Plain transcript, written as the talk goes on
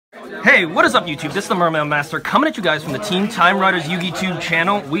Hey, what is up YouTube? This is the Mermail Master coming at you guys from the Team Time Riders Yugioh Tube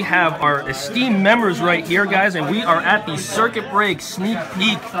channel. We have our esteemed members right here, guys, and we are at the Circuit Break sneak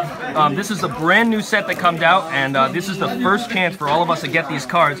peek. This is a brand new set that comes out, and this is the first chance for all of us to get these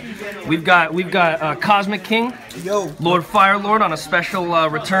cards. We've got Cosmic King, Lord Firelord on a special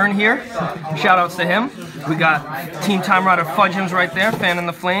return here. Shout outs to him. We got Team Time Rider Fudgems right there, fanning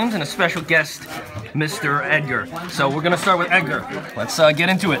the flames, and a special guest, Mr. Edgar. So we're gonna start with Edgar. Let's get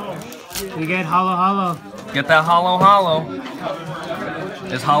into it. We get hollow hollow. Get that hollow hollow.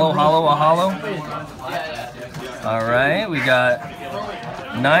 Is hollow hollow a hollow? Alright, we got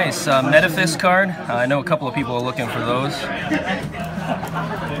nice Metaphys card. I know a couple of people are looking for those.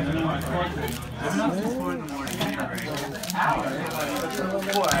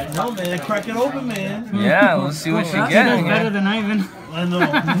 No man, crack it open, man. Yeah, let's see what you get. Better than Ivan. I know.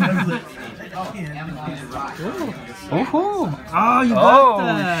 Ooh. Oh, you got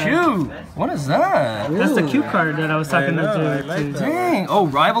that. Shoot! What is that? That's the cue card that I was talking to. Dang! Oh,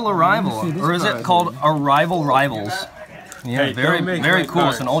 Rival Arrival, or is it called Arrival Rivals? Yeah, Hey, very cool.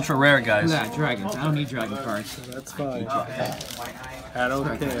 It's an ultra rare, guys. Look at that, dragons. I don't need dragon cards. That's fine. I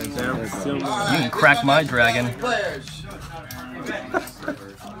don't care. They're still... You can crack my dragon.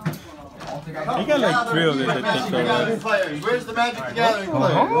 You got like 3 of it, I think. Where's the Magic the Gathering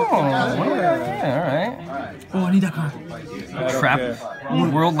player? Oh, yeah, alright. Oh, I need that card. Trap,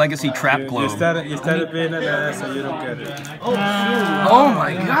 World Legacy Trap You Globe. started being an ass and you don't get it. Oh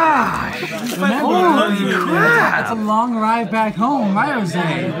my gosh! Holy crap! It's a long ride back home, right, Jose? I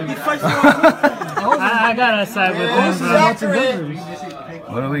gotta side with him.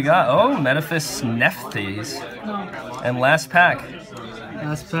 What do we got? Oh, Metaphys Nephthys. And last pack.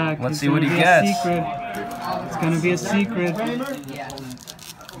 Last pack. Let's see what he gets. It's gonna be a secret.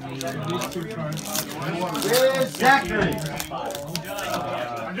 Where's Zachary?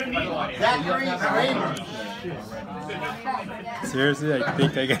 Zachary Kramer. Seriously, I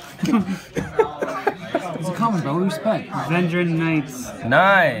think I get It's a common, bro. Respect. Vendra Knights.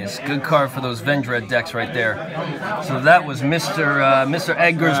 Nice, good card for those Vendra decks right there. So that was Mr.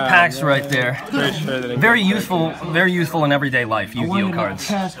 Edgar's packs right there. Very useful in everyday life. Yu-Gi-Oh cards.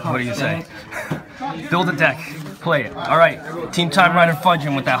 What do you say? Build a deck, play it. All right, Team Time Rider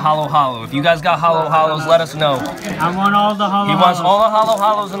Fudging with that hollow hollow. If you guys got hollow hollows, let us know. I want all the hollow. He wants all the hollow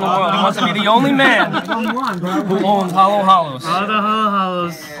hollows in the world. He wants to be the only man who owns hollow hollows. All the hollow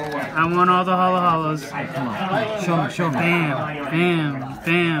hollows. I want all the hollow hollows. Show me.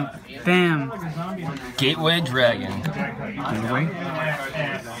 Bam. Gateway Dragon.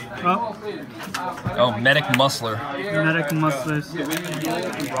 Oh, Medic Muscler. Medic Musclers.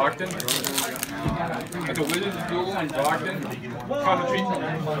 Like a Wizards duel in Brockton.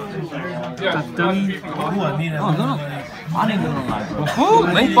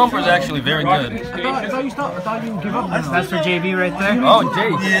 Link Bumper's actually very good. I thought you give up. That's for JB right there. Oh,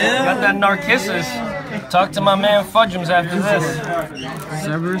 Jay, got that Narcissus. Talk to my man Fudgems after this.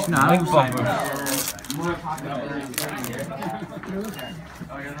 Servers now. Link Bumper.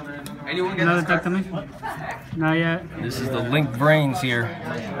 Another deck coming? Not yet. This is the Link Brains here.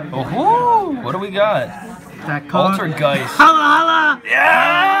 Oh, what do we got? That code. Altergeist. Holla!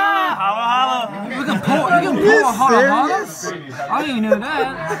 Yeah! Holla! You can pull a holla. I didn't know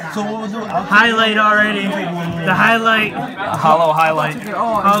that. So what was it? Highlight already. The highlight. Hollow highlight.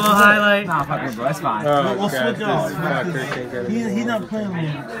 Hollow highlight. Nah, fuck it, bro. That's fine. We'll switch off. He's not playing with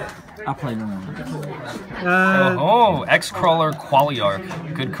me. I'll play no more. X-Crawler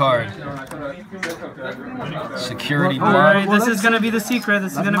Qualiarch. Good card. Security Alright, block. this is gonna be the secret.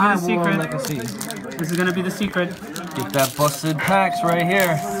 This is gonna be the secret. Get that busted packs right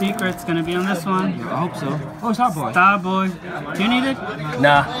here. Secret's gonna be on this one. I hope so. Oh, Starboy. Starboy. Do you need it?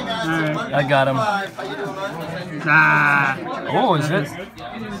 Nah, Alright. I got him. Ah. Oh, is it?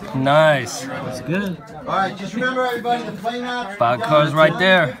 Nice. That's good. Alright, just remember everybody to play now. 5 cards right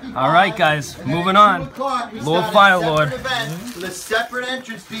there. Alright guys, moving on. Lord Firelord. With a separate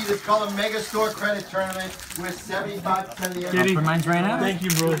entrance fee that's called a Mega Store Credit Tournament with 75% of the Did he? Mine's right now. Thank you,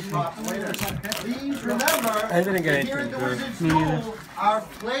 bro. Please remember, I didn't get here at the anything, Wizards School, our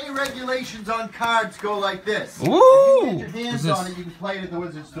play regulations on cards go like this. Ooh! Get your hands on it, you can play it at the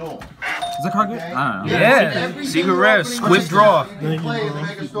Wizards Duel. Is that card good? I don't know. Yeah, secret rare, squib draw. You can play at the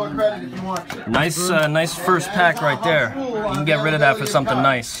Mega Store Credit if you want to. Nice first pack right there. You can get rid of that for something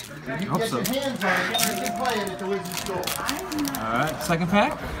nice. You can get your hands on it, you can play it at the Wizards Duel. Alright, second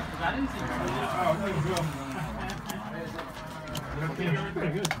pack.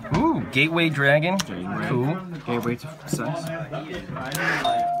 Ooh, Gateway Dragon. Cool. Gateway to success.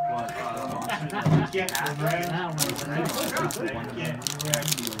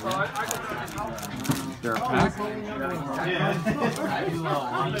 There a pack?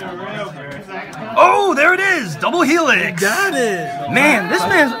 Oh, there it is! Double helix! Got it! Man, this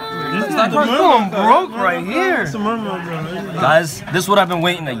man's going broke right here. It's a mermaid, bro. Guys, this is what I've been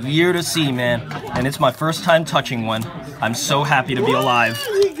waiting a year to see, man. And it's my first time touching one. I'm so happy to be alive.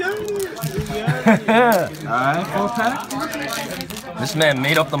 He got it. Alright, 4-pack. This man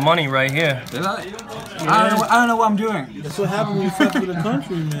made up the money right here. I don't know what I'm doing. That's what happened when you fuck with the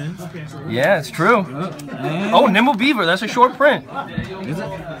country, man. Yeah, it's true. And Oh, Nimble Beaver, that's a short print. is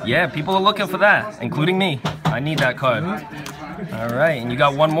it? Yeah, people are looking for that, including me. I need that card. All right, and you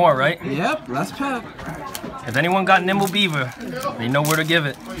got one more, right? Yep, last pack. If anyone got Nimble Beaver, they know where to give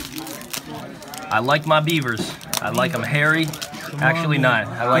it. I like my beavers. I like them hairy. Actually not.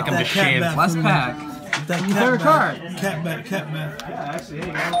 I like them just shaved. Last pack. That Third card. Cat back.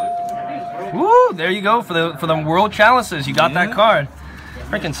 Woo! There you go for the World Chalices. You got that card.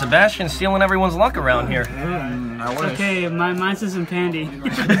 Freaking Sebastian stealing everyone's luck around here. I wish. Okay, mine's is some candy.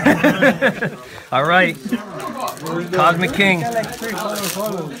 All right, Cosmic King. Very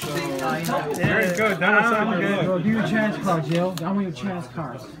good. That was so good. Bro, do your chance cards, yo. I want your chance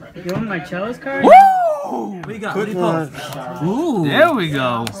cards. You want my chalice card? Woo! What do you got? Quick one. Ooh. There we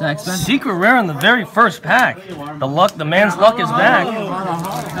go. Expensive? Secret rare in the very first pack. The man's luck is back.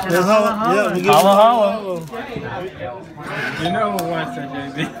 Yeah, we get Holla holla. You know who wants that,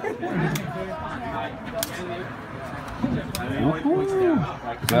 JB?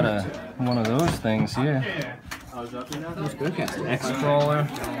 Got one of those things here. X-Crawler.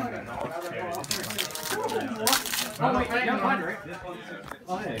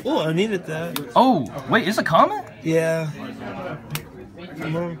 Oh, I needed that. Oh, wait, is it a comment? Yeah.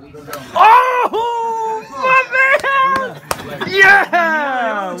 Oh, my man!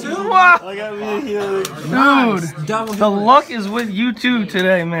 Yeah! Wow! I got me a helix. Dude, the luck is with you too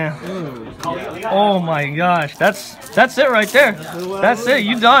today, man. Oh my gosh, that's it right there. That's it.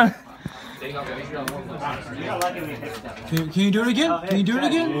 You done? Can you do it again? Can you do it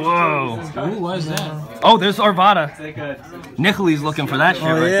again? Whoa! Ooh, what is that? Oh, there's Arvada. Nicholas looking for that shit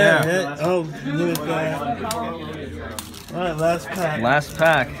right there. Yeah. Oh, needed that. Alright, last pack. Last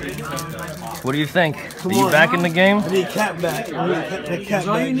pack. What do you think? Are you on. back in the game? I need cat back. I need cat That's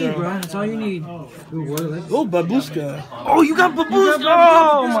all back, you need, girl. bro. That's all you need. Ooh, what is that? Oh, babushka. Oh, you got Babushka!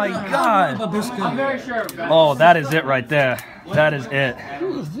 Oh my god! Babushka. Oh, that is it right there. That is it.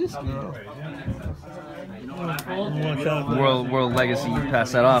 Who is this girl? World Legacy, you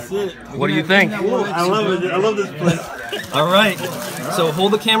pass that off. What do you think? I love it. I love this place. All right. So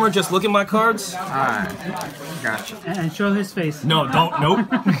hold the camera. Just look at my cards. Alright. Gotcha. And show his face. No, don't. Nope.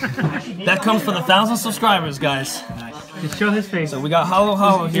 That comes for the 1,000 subscribers, guys. Just show his face. So we got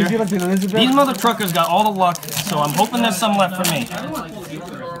Hollow here. These mother truckers got all the luck. So I'm hoping there's some left for me.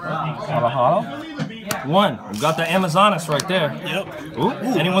 Hollow. One. We got the Amazonas right there. Yep. Ooh.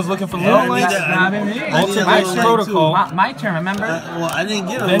 Anyone's looking for Yeah, little I need lights? that. Ultimate I need Protocol. My turn, remember? Well, I didn't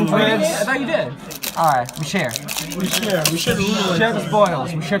get Ben them. Grids. I thought you did. Alright, we share. We share the Share the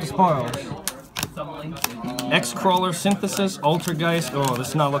spoils. We share the spoils. X-Crawler Synthesis, Altergeist. Oh, this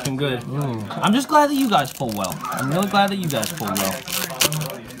is not looking good. I'm just glad that you guys pull well. I'm really glad that you guys pull well.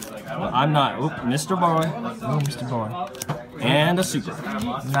 I'm not. Oop, Mr. Boy. Oh, Mr. Boy. And a super.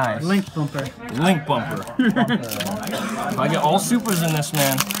 Nice. Link bumper. Link bumper. If I get all supers in this,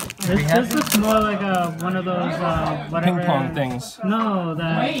 man. This looks more like one of those whatever. Ping pong things. No,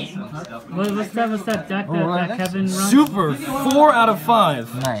 what's that deck that Kevin runs? Super. 4 out of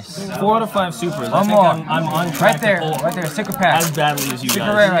 5. Nice. 4 out of 5 supers. I One think more. I'm on track Right there. to pull Right there. Secret pack. as badly as you Secret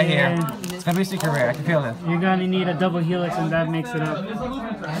guys. rare right here. Yeah. It's gonna be secret rare. I can feel it. You're gonna need a double helix and that makes it up.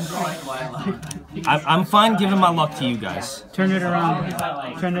 I'm fine giving my luck to you guys. Turn it around.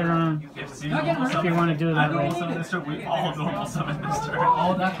 Turn it around. If you want to do it that way.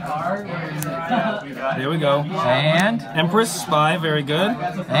 There we go. And Empress Spy, very good.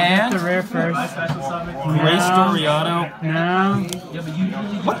 The and rare first. Grace Doriado. No.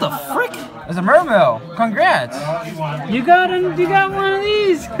 What the frick? there's a mermaid. Congrats. You got one of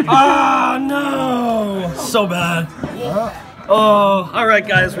these. Oh no! So bad. Oh, all right,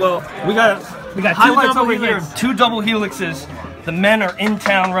 guys. Well, we got highlights over here. 2 double helixes. The men are in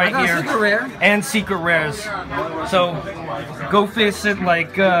town right here. Secret rare. And secret rares. So go face it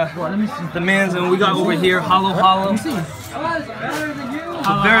like the man's, and we got over here Hollow. So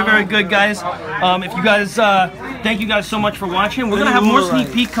very, very good, guys. If you guys, thank you guys so much for watching. We're gonna have more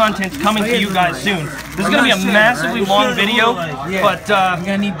sneak peek content coming to you guys soon. This is going to be a massively long video, but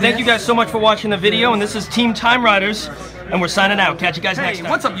thank you guys so much for watching the video, and this is Team Time Riders, and we're signing out. Catch you guys next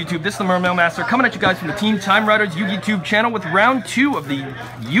time. What's up, YouTube? This is the Mermail Master coming at you guys from the Team Time Riders YouTube channel with round 2 of the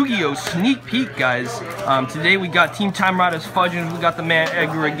Yu-Gi-Oh! Sneak Peek, guys. Today we got Team Time Riders Fudgins, we got the man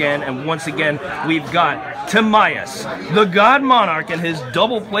Edgar again, and once again we've got Timaeus, the God Monarch, and his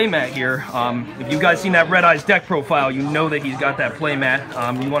double playmat here. If you guys seen that Red Eyes deck profile, you know that he's got that playmat.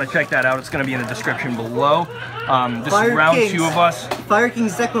 You want to check that out, it's going to be in the description below. This is round 2 of us. Fire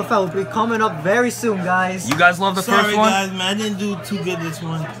King's deck profile will be coming up very soon, guys. You guys love the first one? Guys, man, I didn't do too good this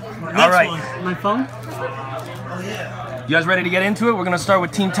one. Alright. My phone? You guys ready to get into it? We're going to start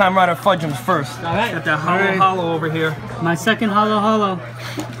with Team Time Rider Fudgins first. Alright. Got that hollow over here. My second hollow.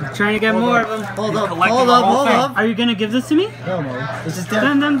 I'm trying to get more of them. Hold up. Are you going to give this to me? No. This is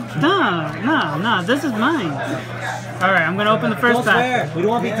Then, no, this is mine. Alright, I'm going to open the first pack. We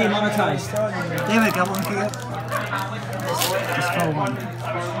don't want to be demonetized. Damn it, got one for you. Just throw one.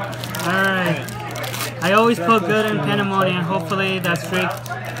 Alright. I always put good in Pandemonium. Hopefully that streak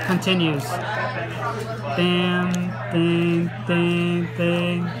continues. Ding.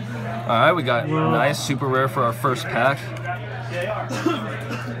 Alright, we got nice super rare for our first pack.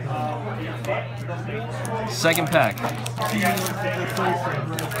 Second pack.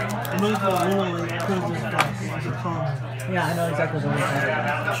 Yeah, I know exactly what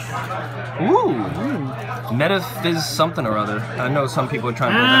you're Ooh. Metaphiz something or other. I know some people are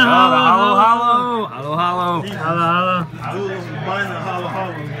trying to go back. Oh, the hollow.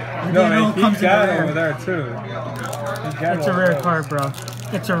 No, man, he got it over there too. It's a rare card, bro.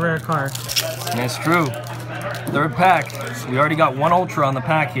 It's a rare card. That's true. Third pack. We already got one Ultra on the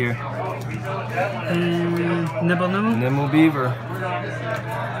pack here. Nibble. Nimble Beaver.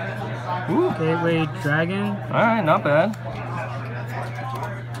 Ooh. Gateway Dragon. Alright, not bad.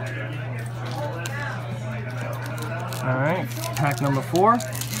 Alright, pack number 4.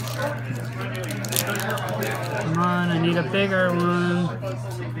 Come on, I need a bigger one.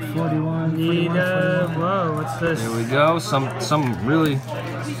 41. Whoa, what's this? There we go. Some really.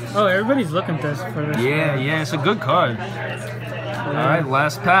 Oh, everybody's looking for this. Yeah, it's a good card. Alright,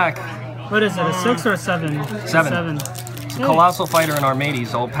 last pack. What is it, a 6 or a 7? 7. It's a Colossal Fighter and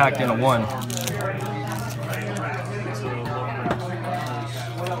Armades all packed in a 1.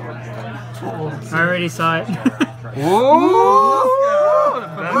 I already saw it. Whoa!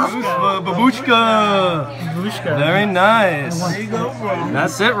 Babushka! Very nice. There you go, bro.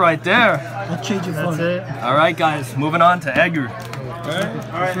 That's it right there. I'll change it for That's it. Alright, guys, moving on to Edgar.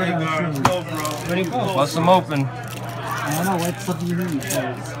 Alright, Edgar, let's go, bro. Bust them open. I don't know what stuff you need.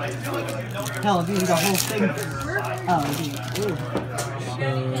 Hell, if you need the whole thing. Oh, dude.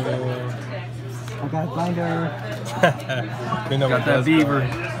 I got a binder. Got that Beaver.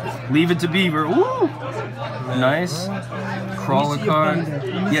 Leave it to Beaver. Ooh! Nice. Crawler card.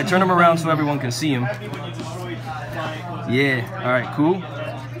 Yeah, turn him around so everyone can see him. Yeah. Alright, cool.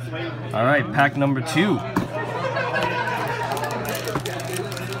 Alright, pack number 2.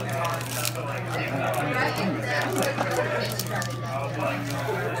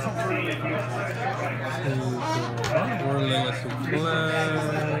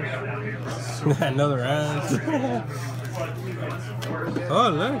 Another round. Oh,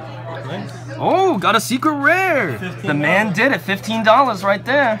 look. Nice. Oh, got a secret rare. The man did it. $15 right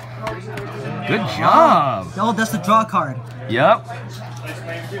there. Good job. Oh, that's the draw card. Yep.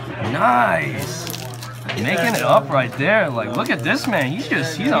 Nice. Making it up right there. Like, look at this man. He's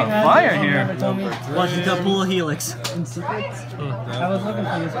on fire here. Watch the Bull Helix. In secrets? I was looking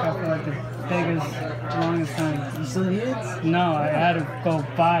for this card for like the biggest, longest time. You still need it? No, I had to go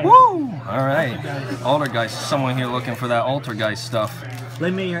buy it. Woo! Alright. Altergeist. Someone here looking for that Altergeist stuff.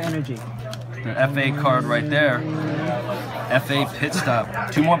 Lend me your energy. The FA card right there. FA Pit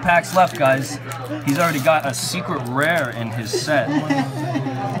Stop. 2 more packs left, guys. He's already got a secret rare in his set.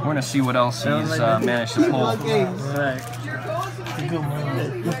 We're gonna see what else he's managed to pull. Right.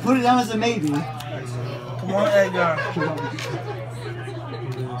 You put it down as a maybe. Come on, Edgar.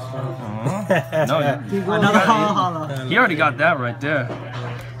 No, Another hollow. he already got that right there.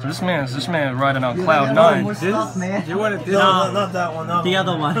 So this man's riding on cloud 9. More stuff, man. You wanted this? No, not that one. The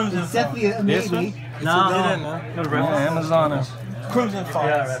other one. It's definitely a maybe. No. Amazoners. Crimson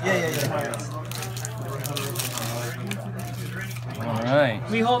Fox. Yeah. Alright.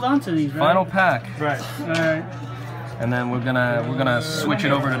 We hold on to these, right? Final pack. Right. Alright. And then we're gonna switch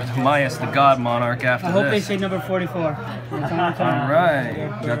it over to Timaeus, the God Monarch, after I hope they this. say number 44. Alright. Got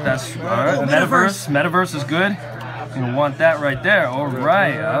that. Alright. The Metaverse is good. You're gonna want that right there.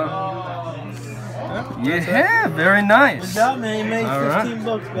 Alright. Yeah, very nice. Good job, man. You made All right. 15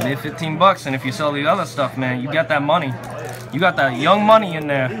 bucks back. Made 15 bucks, and if you sell the other stuff, man, you got that money. You got that young money in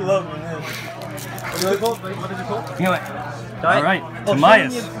there. You love me, man. What did you call? You know what? All right,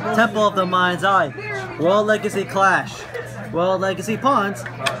 Tomias. Temple of the Mind's Eye. World Legacy Clash. World Legacy Pawns.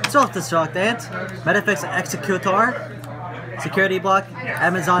 Self-Destruct Ant. Metafix Executor. Security Block.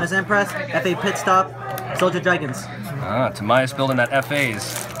 Amazonas Empress. FA Pit Stop. Soldier Dragons. Ah, Tomias building that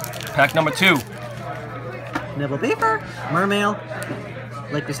FAs. Pack number 2. Nibble Beaver. Mermail.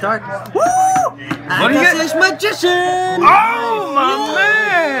 Lakey Stark. Woo! What do you get? Magician! Oh, my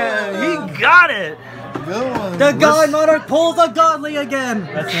man! He got it! Good one. The God Monarch pulls the godly again!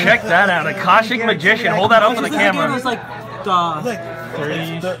 Check that out. Akashic Magician. Hold that up for the It camera. was like,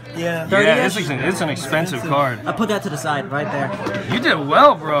 Yeah. Yeah, it's an expensive card. I put that to the side, right there. You did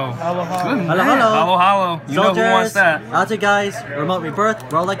well, bro. Hello, Good hello. man. Hello, hello. Hollow, hollow. You know who wants that. Alter Guys, Remote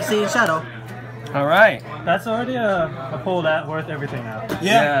Rebirth, World Legacy, and Shadow. All right. That's already a pull that worth everything now. Yeah,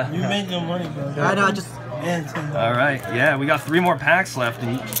 Yeah. you made your money, bro. I know, I just... And $10. All right. Yeah, we got 3 more packs left,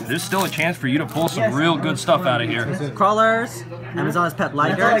 and there's still a chance for you to pull some real good stuff out of here. Crawlers, Amazon's Pet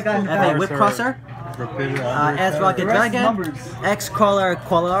Liger, FA Whip Crosser, S Rocket Dragon, X Crawler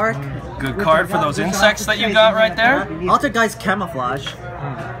Qualark, Good card for those insects that you got right there. Alter Guys Camouflage,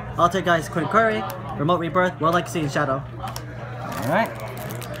 Alter Guys Quick Query, Remote Rebirth, World Legacy, and Shadow. All right.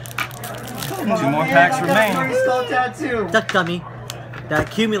 2 more packs remain. Skull tattoo. Duck Dummy, the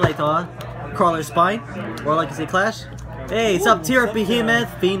Accumulator, Crawler Spine, World Legacy Clash. Hey, Sub-Tier Behemoth,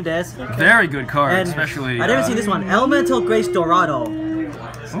 Fiendess. Very good card, And especially. I never seen this one, Elemental Grace Dorado,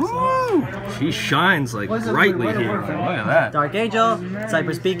 Ooh, she shines like brightly here. Look at that. Dark Angel,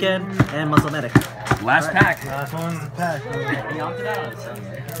 Cypress Beacon, and Muscle Medic. Last pack. Last one pack.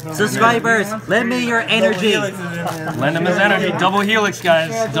 Subscribers, lend me your energy. Lend him his energy. Double helix,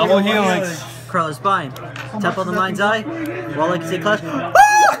 guys. Double helix. Crawler Spine, Temple of the Mind's Eye, World Legacy Clash.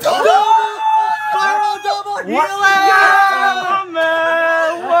 Yeah,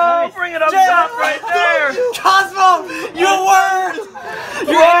 man! Whoa, bring it up top right there! Cosmo, your word!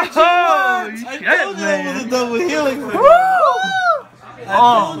 Whoa! Shit, That was man. a double helix.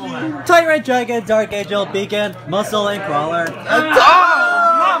 Oh, Tyrant Dragon, Dark Angel, Beacon, Muscle, and Crawler. Oh,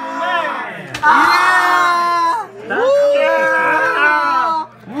 my man! Yeah!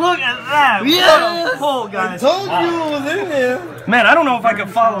 Look at that! What a pull, guys! Told you it was in there. Man, I don't know if I can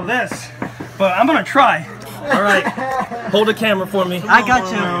follow this, but I'm gonna try. All right, hold the camera for me. I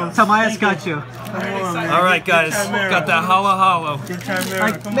got you. Tomias got you. All right, guys, got that hollow. Man,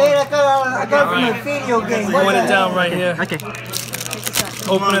 I got from a video game. Point it down right here. Okay.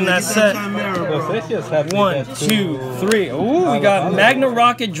 Opening that set. 1, 2, 3. Ooh, we got Magna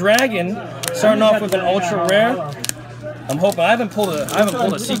Rocket Dragon, starting off with an ultra rare. I'm hoping I haven't pulled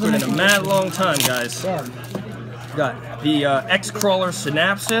a secret in a mad long time, guys. Got the X Crawler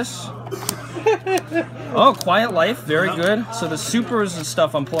Synapsis. Oh, Quiet Life, very good. So the supers and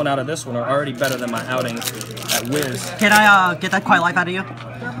stuff I'm pulling out of this one are already better than my outings at Wiz. Can I get that Quiet Life out of you?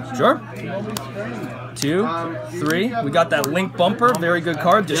 Sure. 2, 3. We got that Link Bumper, very good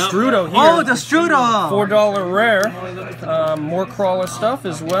card. Destrudo here. Oh, the Strudo! $4 rare. More crawler stuff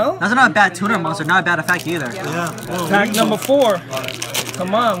as well. That's not a bad tuner monster, not a bad effect either. Pack number 4.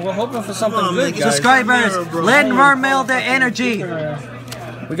 Come on, we're hoping for something good, guys. Subscribers, lend Mermail the energy.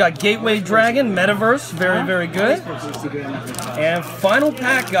 We got Gateway Dragon, Metaverse, very good. And final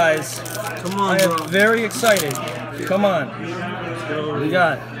pack, guys. Come on, I bro. am very excited. Come on. We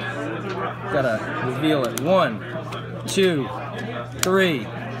gotta reveal it. 1, 2, 3,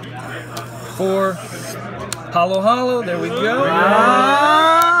 4. Hollow, there we go.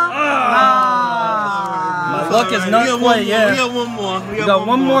 My luck is not quite yet. We got one more. We got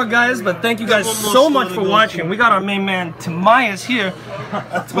one more, guys, but thank you guys so much for watching. We got our main man, Tomias, here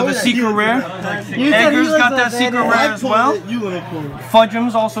with a secret rare. Edgar's got that secret rare as well.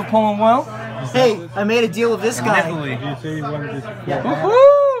 Fudgem's also pulling well. Hey, I made a deal with this guy. Definitely.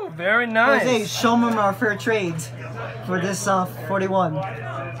 Woohoo! Very Hey, nice. show him our fair trades for this 41.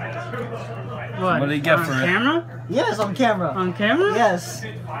 What? What did he get for it? Camera? Yes, on camera. On camera? Yes.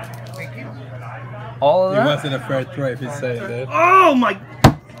 All of He that? wasn't a fair trade, he's saying that. Oh my!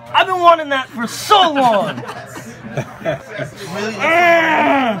 I've been wanting that for so long.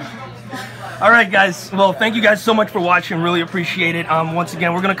 All right, guys. Well, thank you guys so much for watching. Really appreciate it. Once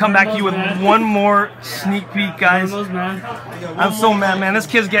again, we're gonna come back to you with one more sneak peek, guys. I'm so mad, man. This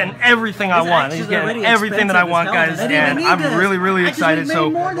kid's getting everything I want. He's getting everything that I want, guys, and I'm really excited. So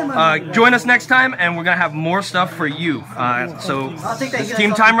join us next time, and we're gonna have more stuff for you. So this is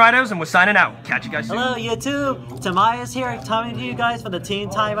Team Time Riders, and we're signing out. Catch you guys soon. Hello, YouTube. Tamiya's here, talking to you guys for the Team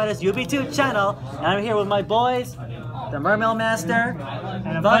Time Riders YouTube channel, and I'm here with my boys, the Mermail Master,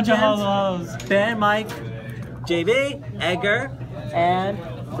 And a bunch of holos. Ben, Mike, JB, Edgar, and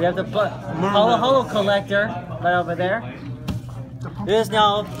we have the Holo Collector right over there. This is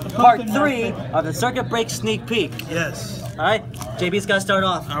now part 3 of the Circuit Break Sneak Peek. Yes. Alright, JB's got to start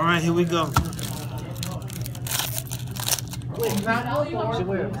off. Alright, here we go. You should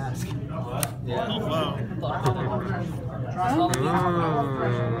wear a mask. Oh, wow.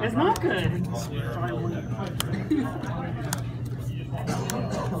 It's not good.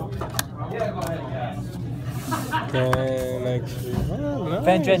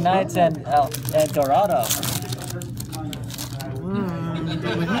 Vendra Knights and Dorado.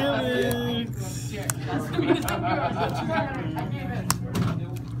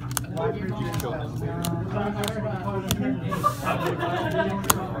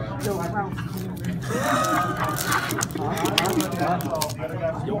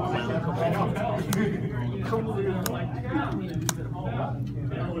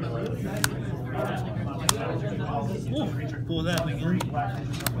 Pull that again.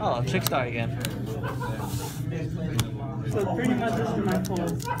 Oh, Chick Star again. So pretty much this is my full.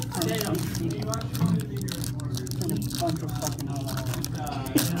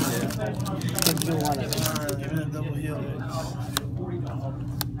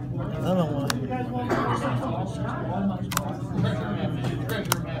 Another one.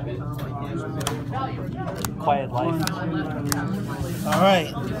 Quiet Life.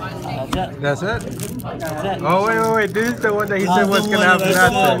 Alright. That's it. That's it? That's it. Oh, wait. This is the one that he said was going to have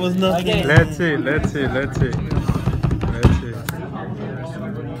nothing. Was nothing. Let's see.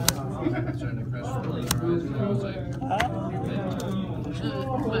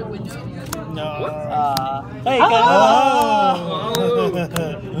 No. Hey, guys.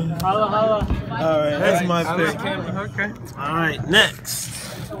 Holla, holla. Alright, that's my pick. Okay. Alright, next.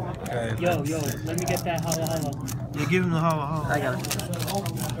 Yo, let me get that holla, holla. You give him the holla holla. I got it.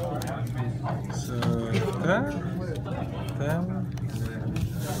 So,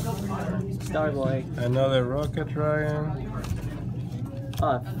 Starboy. another Rocket Ryan.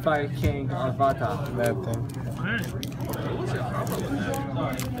 Fire King Avata. That thing.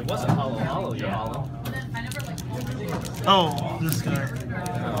 It wasn't hollow, you're hollow. Oh, this guy.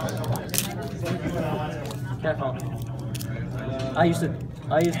 Careful. I used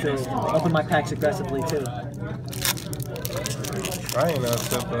to open my packs aggressively too. Trying not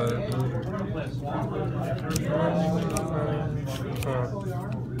to, but...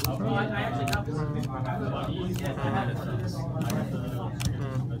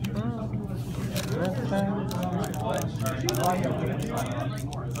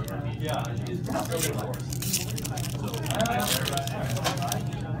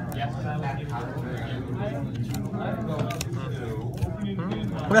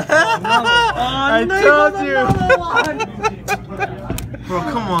 I told you! Bro,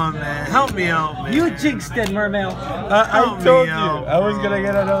 come on, man. Help me out, man. You jinxed it, Mermail. I told you! I was gonna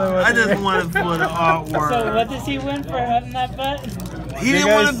get another one. I just wanted for the artwork. So what does he win for having that bet? He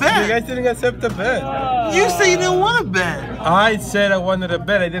didn't want to You bet. guys didn't accept the bet. You said you didn't want to bet. I said I wanted to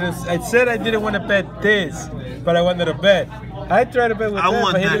bet. I said I didn't want to bet this, but I wanted to bet. I tried to bet with I him,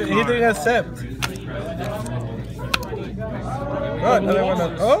 want but that he card. didn't accept. Oh, another one.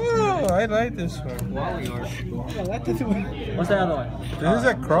 Oh, I like this one. What's that other one? This is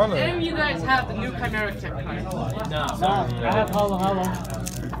a crawler. Any of you guys have the new Chimera Tech card? No, I have holla, holla.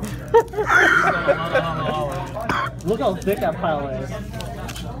 Look how thick that pile is.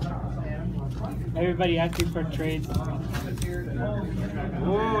 Everybody asking for trades.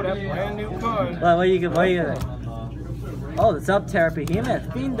 Whoa, that brand new card. What are you gonna? Oh, the Sub Terra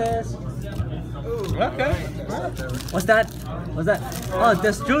Behemoth. Fiendish. Okay. What's that? What's that? Oh,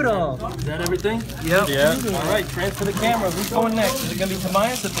 Destrudo. Is that everything? Yep. Yeah. All right, transfer the camera. Who's going next? Is it gonna be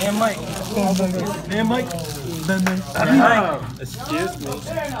Tobias or Dan Mike? Dan Mike. Excuse me.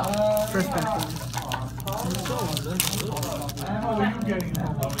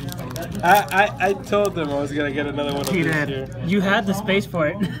 I told them I was gonna get another one of these here. You had the space for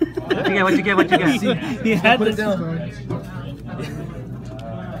it. What you get? You had the space.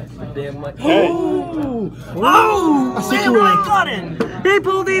 Dan Mike. Oh! Oh! They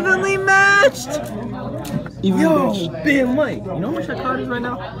pulled evenly matched! Yo, Ben Mike. You know how much that card is right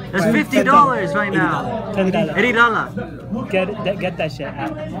now? That's $50 right now. $10. $80. Get that shit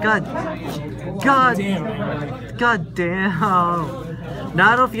out. God damn.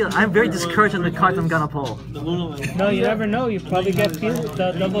 Now I don't feel. I'm very discouraged on the cards I'm gonna pull. No, you never know. You probably get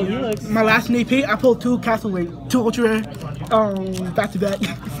the double helix. My last sneak peek, I pulled 2 Castle Link, 2 Ultra Rare, back to back.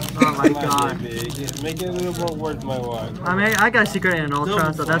 Oh my god. Make it a little more worth my while. I mean, I got a secret and an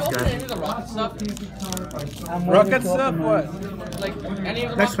ultra, so that's good. Rocket stuff? What? Like any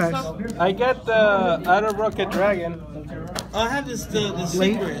of the Next rocket pass. stuff? I got the Outer Rocket Dragon. I have the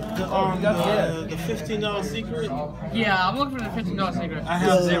secret, the $15 secret. Yeah, I'm looking for the $15 secret. I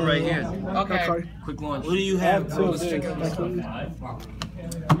have it right here. Okay. Quick launch. What do you have?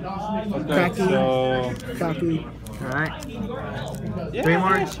 Copy. Alright. Yeah, 3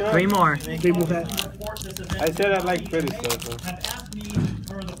 more. sure. 3 more. They move that. I said I like pretty stuff. So. asked me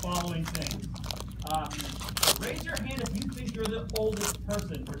for the following thing. Raise your hand if you think you're the oldest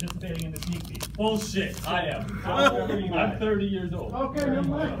person participating in the sneak peek. Bullshit, I am. I'm 30 years old. Okay, never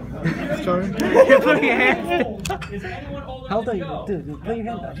mind. Sorry. Put your hand. Is anyone older How old are than you? Joe? Dude, put your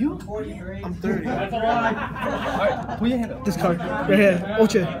hand up. I'm 30. That's a lie. Alright, put your hand up. This card, right here.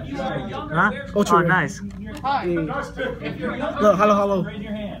 Ultra. Huh? Ultra Oh, rare. nice. Hi. Look, hello. Raise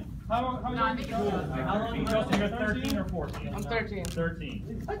your hand. How long Justin, you're 13 or 14? I'm 13.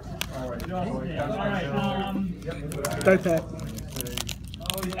 13. Alright, Third pack.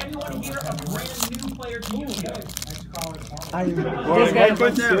 is anyone here a brand new player to Yugioh? Well, I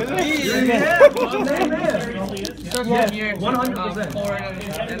consider First year,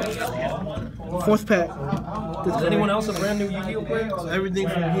 100%. Fourth pack. Is anyone else a brand new Yu-Gi-Oh player? Everything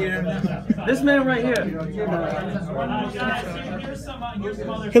from here. This man right here. Here's some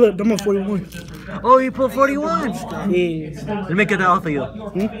other Hey, look, I'm on 41. Oh, you pulled 41s. Yeah. Let me get that off of you.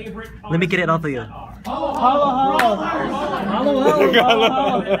 Let me get it off of you. Oh,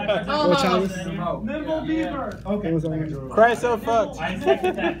 Chalice. Okay. Was on. Cry so fucked. Last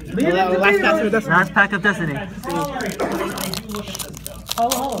pass of Destiny. Last pack of Destiny. So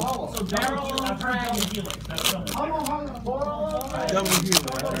Barrel Dragon Helix. That's something.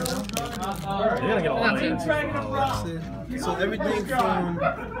 So everything from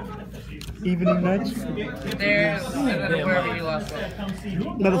evening nudge. there, and then wherever you lost it.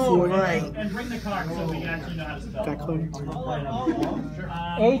 Another 4. And bring the card so we actually know how to spell. Got clear.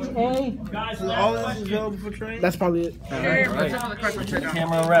 Guys, All this is available for trade? That's probably it. Here, put some of the cards on the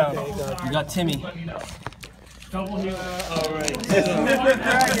Camera around. You got Timmy. double helix.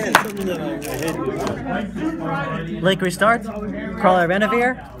 Link restart. Crawler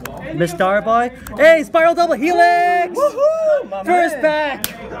Renovere. Miss Starboy. Hey, Spiral Double Helix! First pack!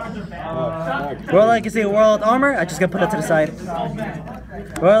 World Legacy World Armor. I just gotta put that to the side.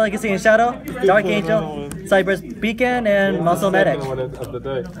 Royal Legacy and Shadow. Dark Angel. Cyber's Beacon and Muscle Medic. Of the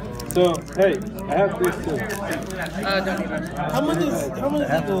day. So, hey, I have this too. don't even. How much is it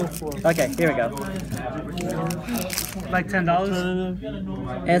going for? Okay, here we go. Like $10.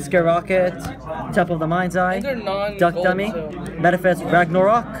 Ansker Rocket. Temple of the Mind's Eye. They're non Duck Dummy. Metaphysics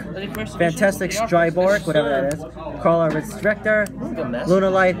Ragnarok. Fantastic Stryborg, whatever that is. Crawler Restrictor.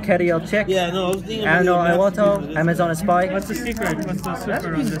 Lunalight Kerio Chick. Yeah, no, I was thinking Anno Iwoto. Amazon Spy. What's the secret? What's the secret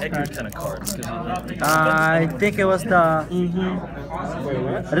on this pack? Kind of cards. I think it was the.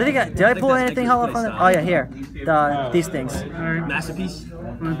 I did I pull anything hollow from it? Oh yeah, here. These things. Masterpiece.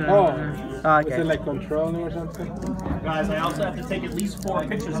 Oh, is Okay. it like controlling or something? Guys, I also have to take at least 4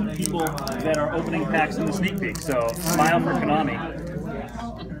 pictures of people that are opening packs in the sneak peek. So smile for Konami.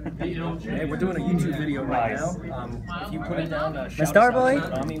 Hey, we're doing a YouTube video right now. If you put it down, Miss Starboy,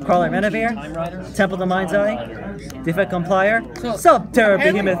 Crawler Renovere, Temple of the Mind's Eye, Defect Complier, Sub-Terror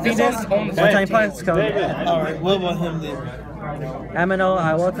Behemoth Venus, One-Time Punch Code, Alright, what about him then? Amino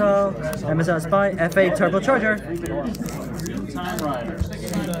Iwoto, Amazon Spy, FA Turbocharger, Time Riders.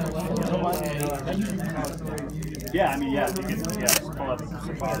 Yeah, I mean, yeah, you can, just pull up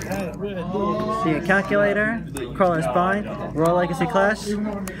Safari. the Calculator, Crawler Spine, Royal Legacy Clash,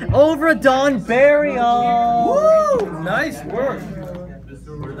 Over Dawn Burial! Woo! Nice work.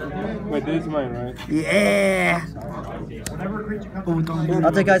 Wait, this is mine, right? Yeah!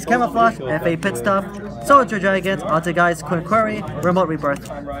 Alter Guys Camouflage, FA Pit Stop, Soldier Gigant, Alter Guys Quick Query, Remote Rebirth.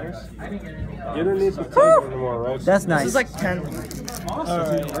 You don't need to take anymore, right? That's nice. This is like 10.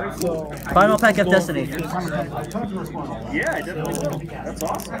 Alright, so Final pack of Destiny. Yeah, I definitely. That's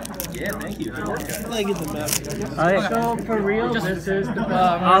awesome. Yeah, thank you. Good work, guys. I get the map. Alright. So for real, this is the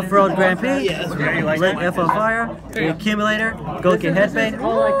Off-Road Grand Prix, Yeah, you like Link that? Info Fire, the Accumulator, Goki Headbait,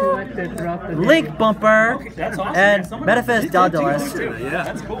 all I collected throughout the Link Bumper, That's awesome. and Metaphys Dodolis, Yeah,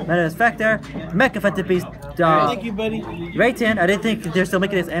 that's cool. Metaphys Vector, Mecha Beast, Thank you, buddy. Rayton, I didn't think they're still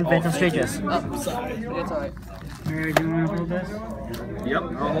making this and Phantom Stages. It's alright. Mary, do you want to hold this? Yep,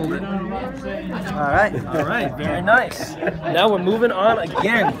 I'll hold it. Alright. All right, very nice. Now we're moving on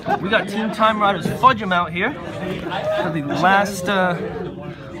again. We got Team Time Riders Fudge 'em out here for the last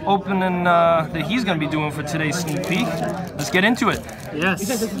opening that he's going to be doing for today's sneak peek. Let's get into it. He said Yes.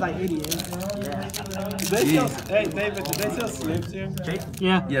 this is like 80. Hey, David, do they sell slims here?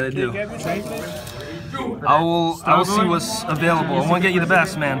 Yeah. Yeah, they Can you do. get me something? I will see what's available. I want to get you the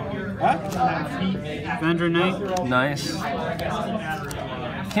best, man. Vendor night. Nice.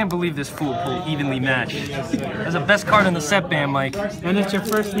 Can't believe this fool pulled evenly matched. That's the best card in the set, band, Mike. And it's your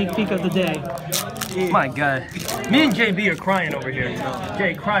first sneak peek of the day. My God. Me and JB are crying over here.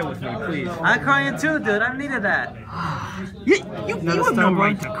 Jay, cry with me, please. I'm crying too, dude. I needed that. You have no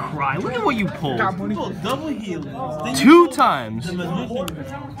right to cry. Look at what you pulled. Double healers. 2 times.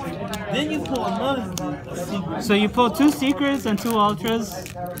 Then you pull another secret. So you pulled 2 secrets and 2 ultras.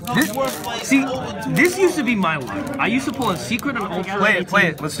 See, this used to be my luck. I used to pull a secret and ultra. Play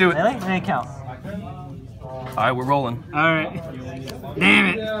it. Let's do it. Really? It didn't count. All right, we're rolling. Alright. Damn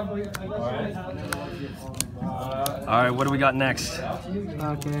it. All right, what do we got next?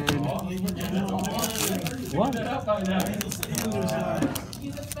 Okay. What?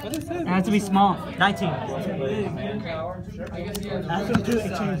 It has to be small. 19.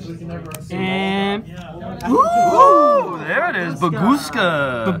 And Ooh, there it is.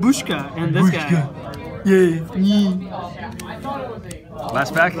 Babushka. Babushka and this guy.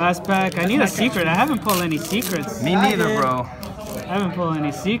 Last pack? Last pack. I need a secret. I haven't pulled any secrets. Me neither, bro. I haven't pulled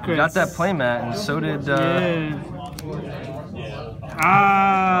any secrets. Got that playmat, and so did Yeah.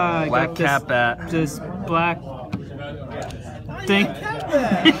 I Black got Cat Bat. this black thing.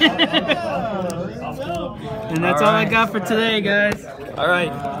 And that's all I got for today, guys. All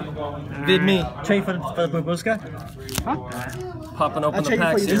right, bid me. Trade for the Babushka? Popping open I'll the check it for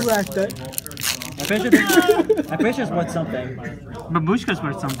packs you. here. You asked that. I'm pretty sure it's worth something. Babushka's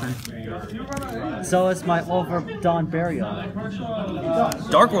worth something. So it's my overdone burial.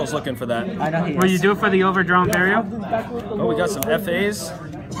 Dark World's looking for that. I know he Will you is. do it for the overdrawn burial? Oh, we got some FAs.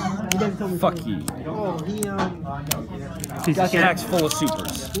 Fuck you. Piece of shit. Packs full of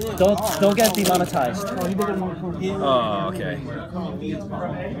supers. Don't get demonetized. Oh, okay.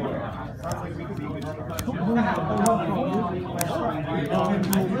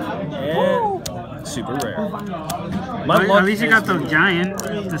 And super rare. My At luck least you got the giant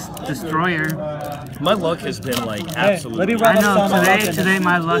destroyer. My luck has been like absolutely. Let me rub I some of my luck in today this.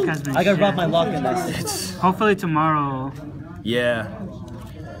 my luck has been I gotta shit. rub my luck in this. Hopefully tomorrow. Yeah.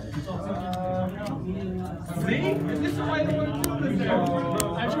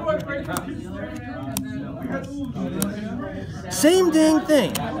 Same dang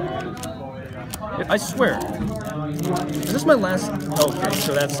thing. I swear. Is this my last? Okay,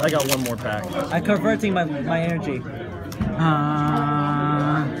 so I got one more pack. I'm converting my energy.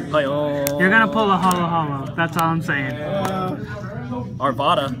 Hi-oh. You're gonna pull a hollow. That's all I'm saying.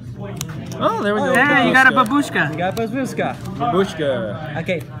 Arvada. Oh, there we go. Yeah, you got a babushka. You got Babushka. Babushka.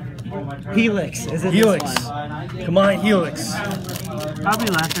 Okay. Helix. Is it Helix. this one? Come on, Helix. I'll be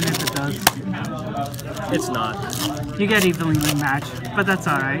laughing if it does. It's not. You get evenly matched, but that's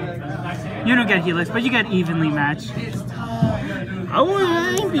alright. You don't get Helix, but you get evenly matched. I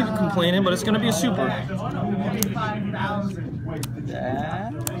wouldn't be complaining, but it's gonna be a super. What do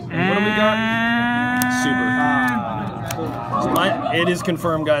we got? Super. So it is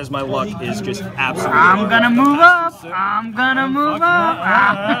confirmed, guys. My luck is just absolutely. I'm gonna move up. I'm gonna move up.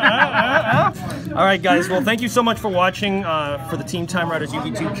 All right, guys. Well, thank you so much for watching for the Team Time Riders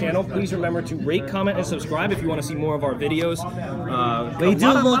YouTube channel. Please remember to rate, comment, and subscribe if you want to see more of our videos. We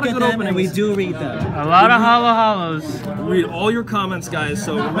do look at them and we do read them. A lot of hollows. Read all your comments, guys.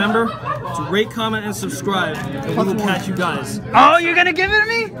 So remember to rate, comment, and subscribe, and we will catch you guys. Oh, you're gonna give it to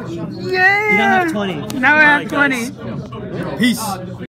me? Yeah. You don't have 20. Now I have All right, guys. 20. Peace.